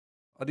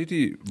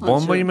Aditi,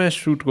 Bombay ma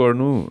shoot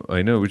garnu,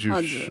 I know, which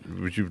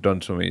you've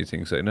done so many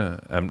things, I know.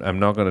 I'm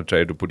not going to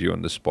try to put you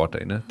on the spot,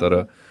 I know.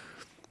 Tara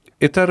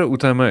यता र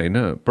उतामा हैन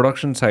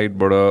production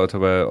साइडबाट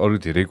अथवा अरु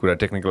धेरै कुरा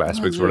technical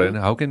एस्पेक्ट्सबाट Hahn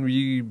how can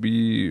we B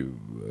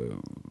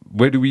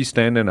where do we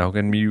stand and how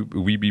can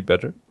we be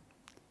better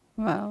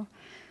wow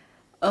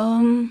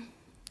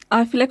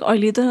I feel like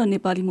अहिले त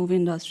Nepali movie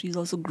industry is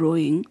also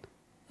growing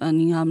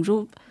अनि हाम्रो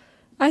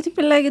I think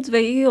like it's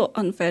very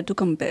unfair to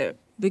compare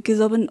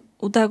because अब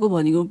उताको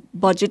भनेको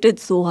budget is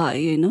so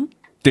high होइन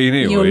त्यही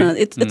नै हो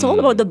it's all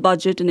about the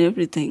budget and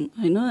everything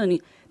होइन अनि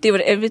त्यही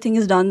भएर everything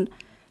is done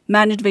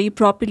manage very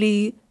properly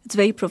it's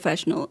very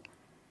professional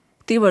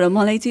त्यही भएर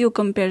मलाई चाहिँ यो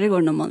कम्पेयरै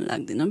गर्न मन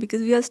लाग्दैन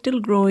because we are still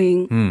growing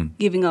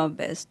giving our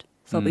best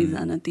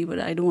सबैजना त्यही भएर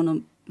I don't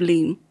want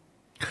blame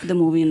the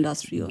movie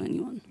industry हो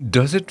anyone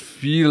does it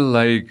feel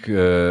like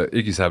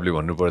एक हिसाबले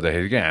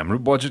भन्नुपर्दाखेरि कि हाम्रो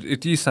बजेट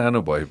यति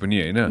सानो भए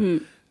पनि होइन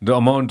the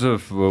amount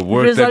of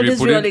work result that we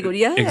is put really in, good.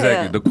 Yeah,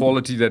 exactly the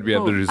quality that we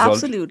have the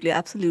result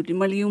absolutely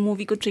मैले यो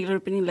मुभीको ट्रेलर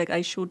पनि like I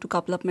showed to a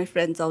couple of my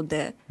friends out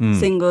there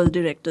singers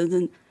directors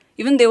and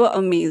even they were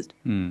amazed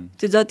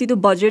त्यो जति त्यो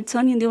budget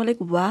छ नि they were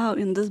like wow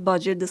in this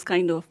budget this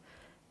kind of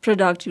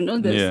product you know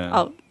this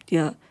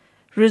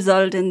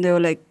result and they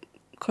were like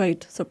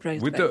quite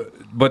surprised with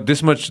but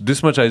this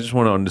much I just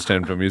want to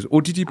understand from you is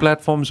OTT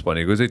platforms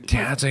भनेको चाहिँ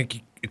त्यहाँ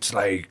चाहिँ it's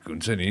like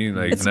हुन्छ नि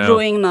like it's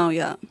growing now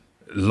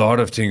lot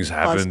of things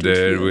happen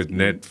there with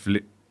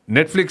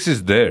Netflix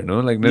is there, no?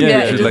 Like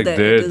Netflix is like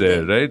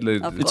there, right?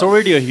 Like, it's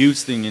already a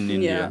huge thing in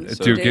India.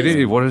 So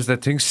what is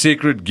that thing?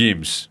 Sacred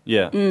Games.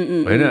 Yeah.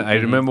 I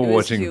remember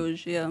watching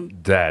huge,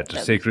 that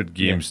Sacred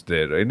Games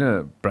there. Right?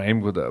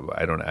 Prime,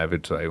 I don't have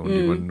it, so I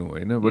won't even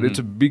know. But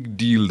it's a big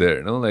deal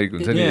there, no? Like,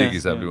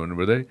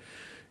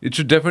 it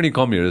should definitely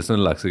come here. It's not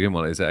like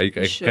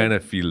I kind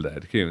of feel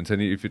that. Okay,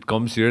 if it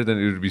comes here, then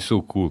it would be so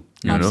cool.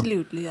 You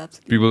absolutely.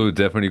 People would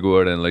definitely go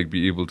out and like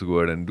be able to go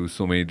out and do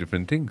so many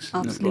different things.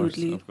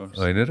 Absolutely. Of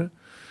course.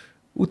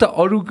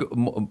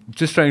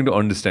 Just trying to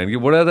understand.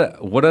 What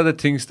are the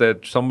things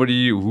that somebody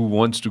who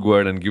wants to go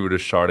out and give it a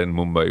shot in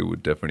Mumbai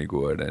would definitely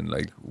go out and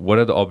like?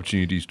 What are the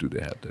opportunities do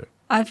they have there?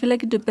 I feel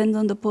like it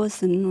depends on the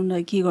person.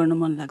 Like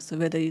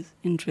whether he's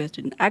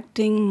interested in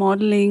acting,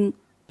 modeling,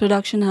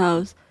 production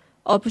house.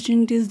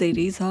 Opportunities there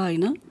is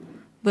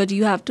but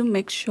you have to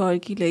make sure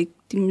कि like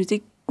तिम्रो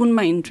चाहिँ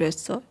कुनमा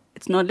interest छ.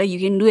 It's not like you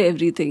can do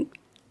everything.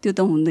 त्यो त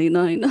हुँदैन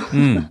होइन.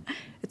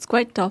 It's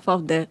quite tough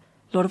out there.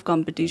 Lot of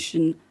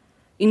competition.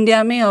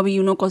 India में अब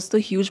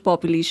कस्तो huge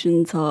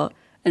population छ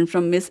and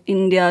from Miss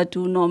India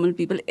to normal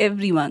people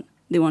everyone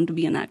they want to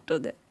be an actor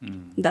there.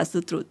 That's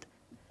the truth.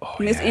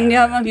 Miss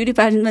India मा beauty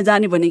pageant मा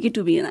जाने भने कि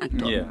to be an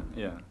actor.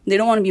 Yeah. They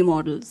don't want to be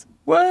models.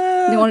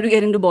 What? They want to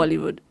get into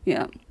Bollywood.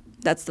 Yeah,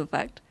 that's the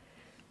fact.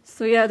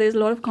 So yeah, there's a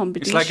lot of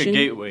competition. It's like a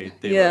gateway.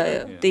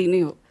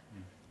 Yeah.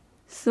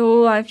 So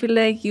I feel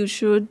like you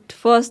should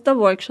first the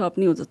workshop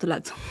ni hoja to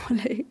lagcha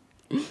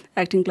like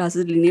acting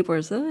classes line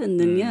parcha and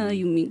then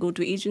you go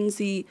to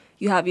agency,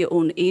 you have your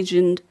own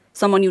agent,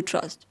 someone you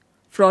trust.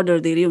 Frauder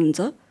धेरै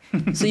हुन्छ.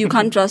 So you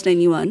can't trust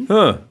anyone.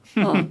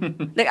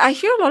 Like I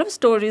hear a lot of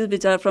stories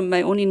which are from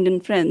my own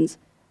Indian friends.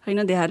 I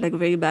know they had like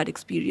a very bad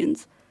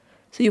experience.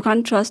 So you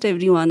can't trust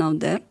everyone out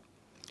there.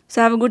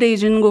 So have a good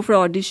agent, go for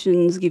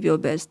auditions, give your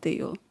best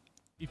there.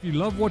 If you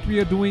love what we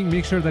are doing,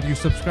 make sure that you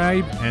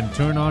subscribe and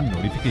turn on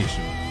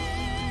notifications.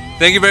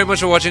 Thank you very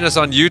much for watching us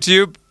on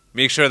YouTube.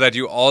 Make sure that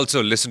you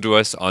also listen to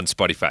us on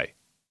Spotify.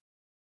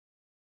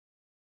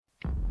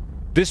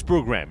 This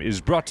program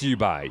is brought to you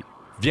by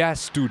Vyas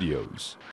Studios.